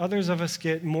 2. Others of us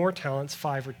get more talents,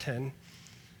 5 or 10.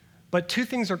 But 2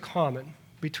 things are common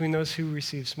between those who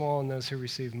receive small and those who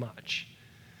receive much.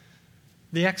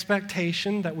 The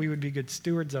expectation that we would be good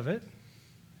stewards of it,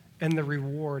 and the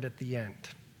reward at the end.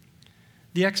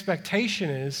 The expectation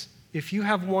is, if you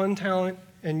have 1 talent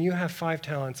and you have 5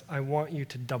 talents, I want you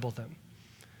to double them.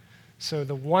 So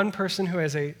the one person who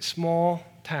has a small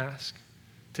task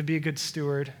to be a good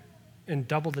steward and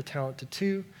double the talent to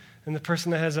 2, and the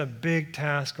person that has a big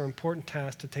task or important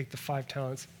task to take the 5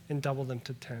 talents and double them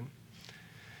to 10.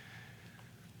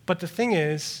 But the thing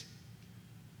is,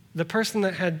 the person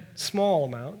that had small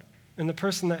amount and the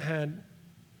person that had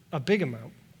a big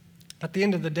amount, at the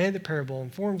end of the day, the parable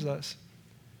informs us,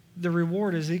 the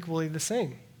reward is equally the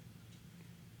same.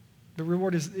 The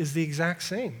reward is the exact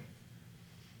same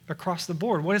across the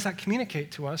board. What does that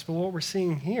communicate to us? But what we're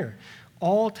seeing here,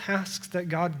 all tasks that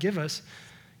God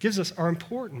gives us are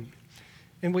important.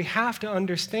 And we have to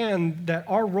understand that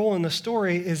our role in the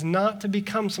story is not to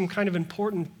become some kind of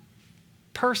important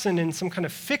person in some kind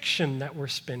of fiction that we're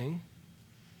spinning,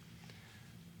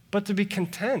 but to be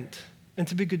content and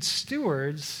to be good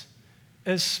stewards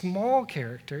as small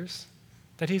characters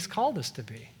that he's called us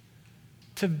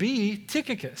to be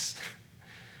Tychicus.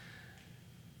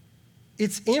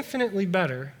 It's infinitely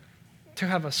better to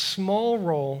have a small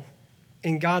role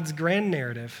in God's grand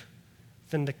narrative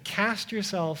than to cast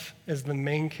yourself as the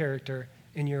main character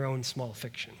in your own small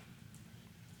fiction.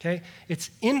 Okay? It's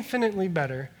infinitely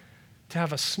better to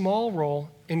have a small role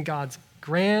in God's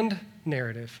grand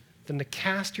narrative than to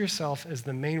cast yourself as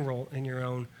the main role in your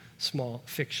own small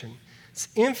fiction. It's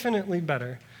infinitely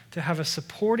better to have a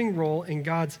supporting role in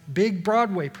God's big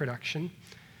Broadway production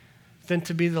than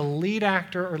to be the lead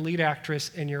actor or lead actress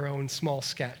in your own small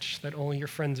sketch that only your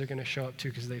friends are going to show up to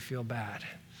because they feel bad.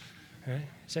 Right?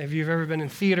 So if you've ever been in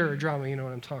theater or drama, you know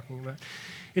what I'm talking about.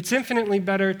 It's infinitely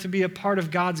better to be a part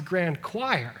of God's grand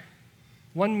choir,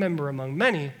 one member among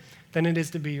many, than it is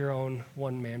to be your own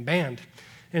one-man band.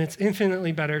 And it's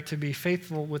infinitely better to be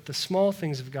faithful with the small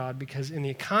things of God, because in the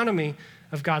economy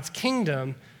of God's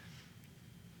kingdom,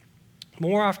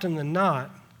 more often than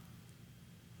not,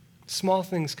 small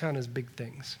things count as big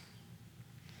things.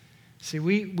 See,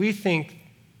 we think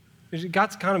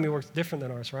God's economy works different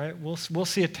than ours, right? We'll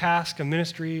see a task, a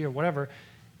ministry, or whatever,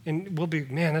 and we'll be,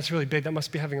 man, that's really big. That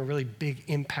must be having a really big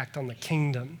impact on the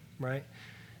kingdom, right?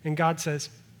 And God says,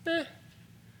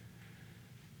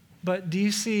 But do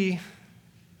you see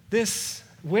this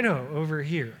widow over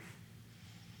here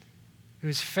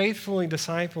who's faithfully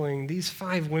discipling these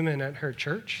 5 women at her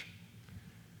church?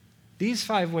 These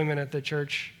 5 women at the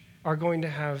church are going to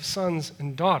have sons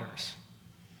and daughters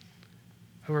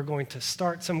who are going to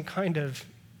start some kind of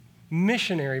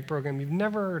missionary program you've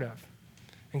never heard of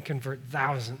and convert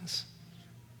thousands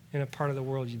in a part of the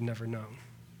world you've never known.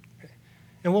 Okay?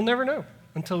 And we'll never know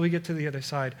until we get to the other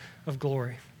side of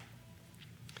glory.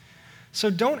 So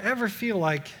don't ever feel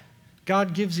like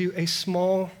God gives you a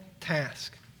small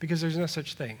task, because there's no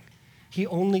such thing. He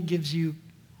only gives you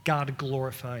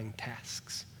God-glorifying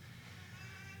tasks.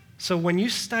 So when you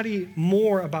study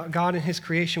more about God and his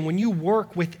creation, when you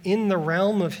work within the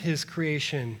realm of his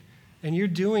creation, and you're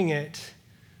doing it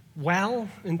well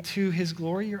and to his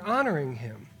glory, you're honoring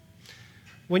him.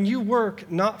 When you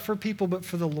work not for people but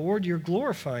for the Lord, you're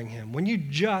glorifying him. When you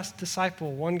just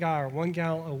disciple one guy or one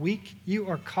gal a week, you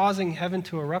are causing heaven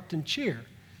to erupt and cheer.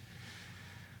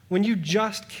 When you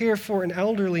just care for an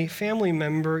elderly family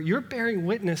member, you're bearing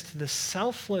witness to the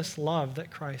selfless love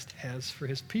that Christ has for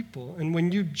his people. And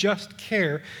when you just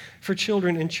care for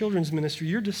children in children's ministry,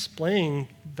 you're displaying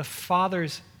the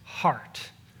Father's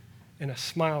heart, and a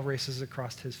smile races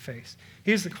across his face.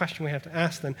 Here's the question we have to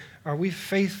ask then: are we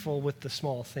faithful with the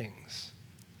small things?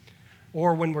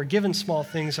 Or when we're given small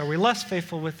things, are we less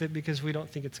faithful with it because we don't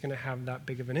think it's going to have that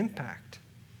big of an impact?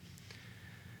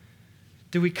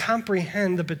 Do we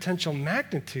comprehend the potential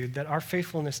magnitude that our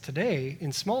faithfulness today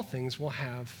in small things will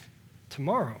have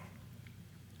tomorrow?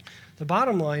 The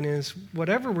bottom line is,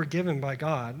 whatever we're given by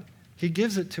God, he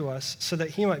gives it to us so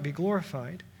that he might be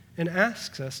glorified, and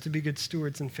asks us to be good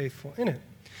stewards and faithful in it.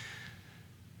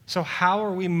 So how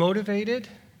are we motivated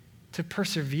to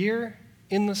persevere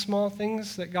in the small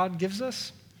things that God gives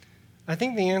us? I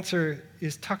think the answer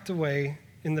is tucked away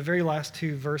in the very last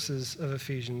 2 verses of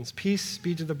Ephesians. Peace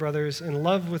be to the brothers, and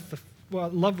love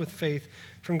with faith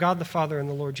from God the Father and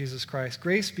the Lord Jesus Christ.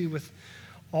 Grace be with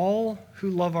all who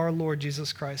love our Lord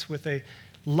Jesus Christ with a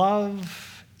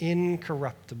love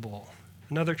incorruptible.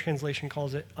 Another translation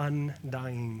calls it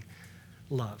undying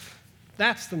love.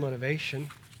 That's the motivation.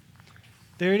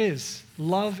 There it is.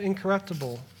 Love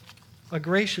incorruptible, a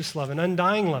gracious love, an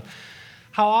undying love.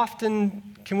 How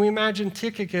often can we imagine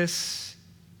Tychicus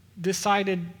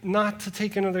decided not to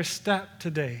take another step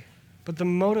today, but the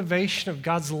motivation of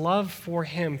God's love for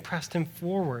him pressed him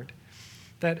forward,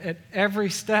 that at every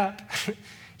step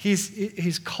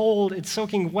he's cold, it's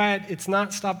soaking wet, it's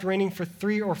not stopped raining for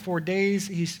 3 or 4 days,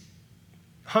 he's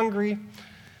hungry,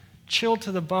 chilled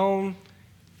to the bone,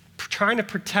 trying to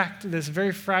protect this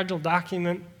very fragile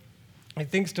document. He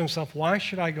thinks to himself, why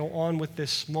should I go on with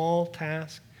this small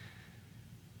task?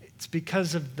 It's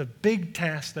because of the big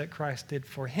task that Christ did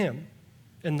for him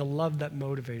and the love that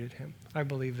motivated him, I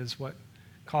believe, is what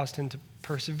caused him to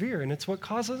persevere, and it's what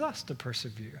causes us to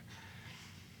persevere.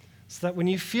 So that when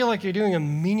you feel like you're doing a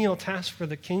menial task for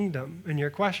the kingdom and you're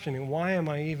questioning, why am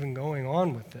I even going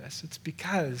on with this? It's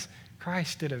because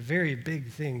Christ did a very big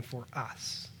thing for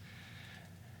us.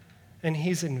 And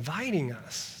he's inviting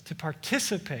us to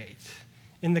participate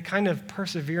in the kind of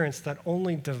perseverance that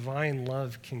only divine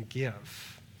love can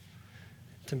give,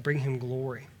 to bring him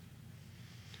glory.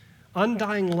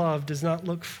 Undying love does not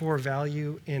look for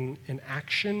value in an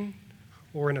action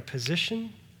or in a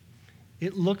position.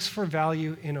 It looks for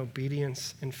value in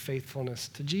obedience and faithfulness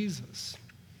to Jesus.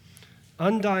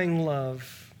 Undying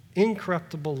love,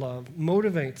 incorruptible love,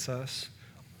 motivates us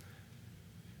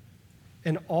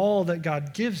in all that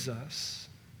God gives us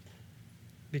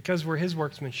because we're his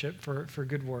workmanship for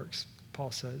good works,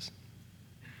 Paul says.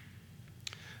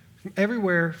 From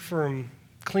everywhere from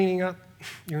cleaning up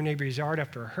your neighbor's yard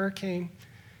after a hurricane,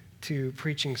 to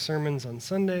preaching sermons on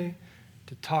Sunday,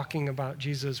 to talking about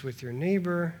Jesus with your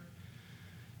neighbor,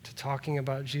 to talking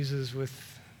about Jesus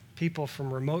with people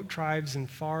from remote tribes and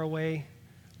faraway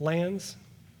lands.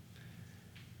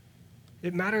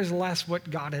 It matters less what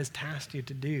God has tasked you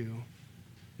to do.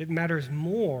 It matters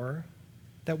more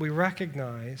that we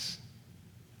recognize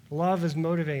love is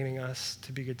motivating us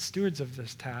to be good stewards of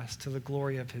this task to the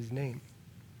glory of his name.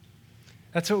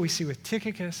 That's what we see with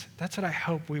Tychicus. That's what I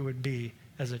hope we would be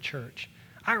as a church.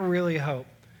 I really hope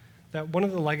that one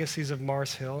of the legacies of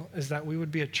Mars Hill is that we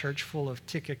would be a church full of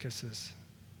Tychicuses.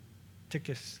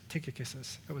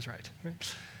 Tychicuses, that was right?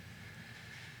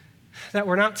 That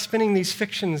we're not spinning these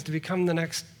fictions to become the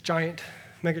next giant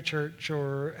megachurch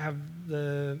or have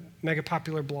the mega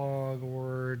popular blog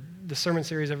or the sermon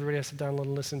series everybody has to download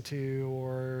and listen to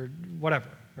or whatever,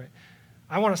 right?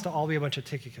 I want us to all be a bunch of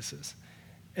Tychicuses.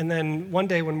 And then one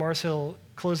day when Mars Hill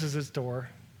closes its door,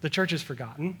 the church is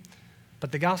forgotten,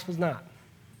 but the gospel's not.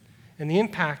 And the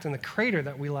impact and the crater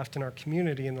that we left in our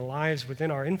community and the lives within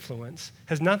our influence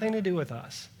has nothing to do with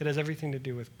us. It has everything to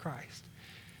do with Christ.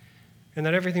 And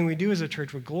that everything we do as a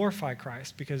church would glorify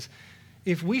Christ, because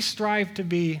if we strive to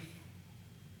be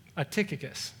a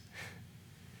Tychicus,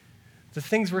 the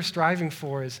things we're striving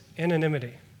for is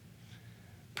anonymity,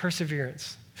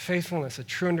 perseverance, faithfulness, a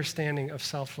true understanding of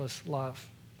selfless love,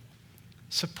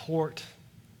 support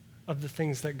of the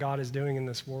things that God is doing in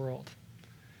this world.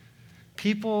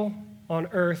 People on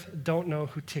earth don't know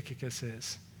who Tychicus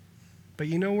is, but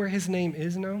you know where his name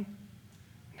is known?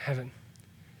 In heaven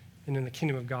and in the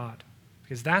kingdom of God,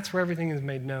 because that's where everything is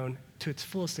made known to its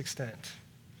fullest extent.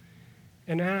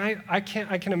 And I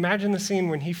can imagine the scene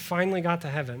when he finally got to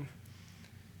heaven,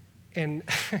 and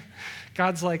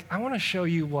God's like, I want to show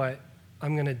you what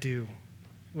I'm going to do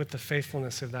with the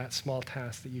faithfulness of that small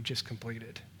task that you just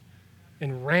completed,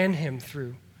 and ran him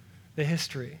through the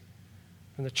history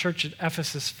when the church at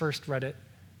Ephesus first read it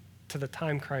to the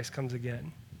time Christ comes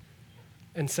again,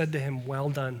 and said to him, well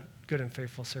done, good and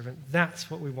faithful servant.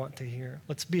 That's what we want to hear.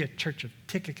 Let's be a church of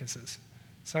Tychicuses.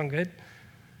 Sound good?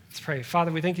 Let's pray.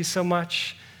 Father, we thank you so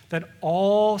much that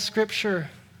all Scripture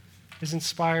is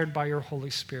inspired by your Holy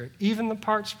Spirit, even the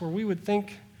parts where we would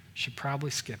think should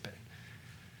probably skip it.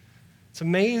 It's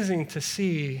amazing to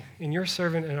see in your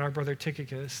servant and our brother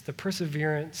Tychicus the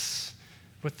perseverance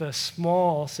with the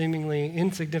small, seemingly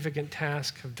insignificant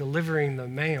task of delivering the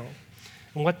mail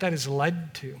and what that has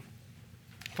led to.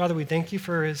 Father, we thank you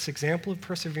for his example of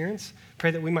perseverance.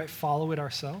 Pray that we might follow it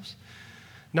ourselves,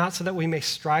 not so that we may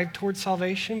strive towards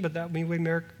salvation, but that we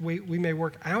may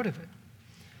work out of it.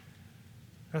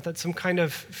 Not that some kind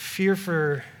of fear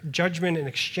for judgment in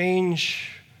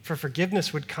exchange for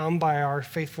forgiveness would come by our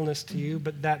faithfulness to you,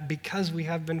 but that because we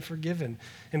have been forgiven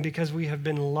and because we have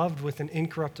been loved with an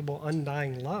incorruptible,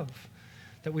 undying love,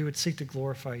 that we would seek to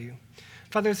glorify you.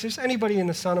 Father, if there's anybody in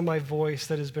the sound of my voice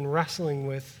that has been wrestling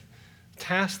with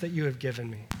tasks that you have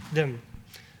given them,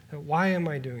 why am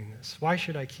I doing this? Why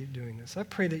should I keep doing this? I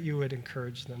pray that you would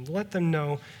encourage them, let them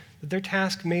know that their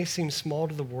task may seem small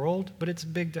to the world, but it's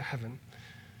big to heaven.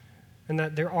 And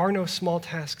that there are no small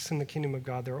tasks in the kingdom of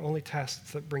God. There are only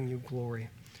tasks that bring you glory.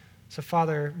 So,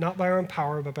 Father, not by our own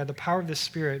power, but by the power of the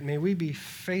Spirit, may we be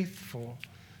faithful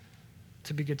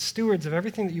to be good stewards of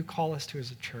everything that you call us to as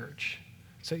a church,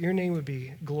 so that your name would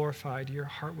be glorified, your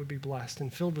heart would be blessed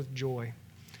and filled with joy.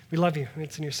 We love you, and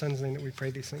it's in your Son's name that we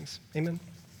pray these things. Amen.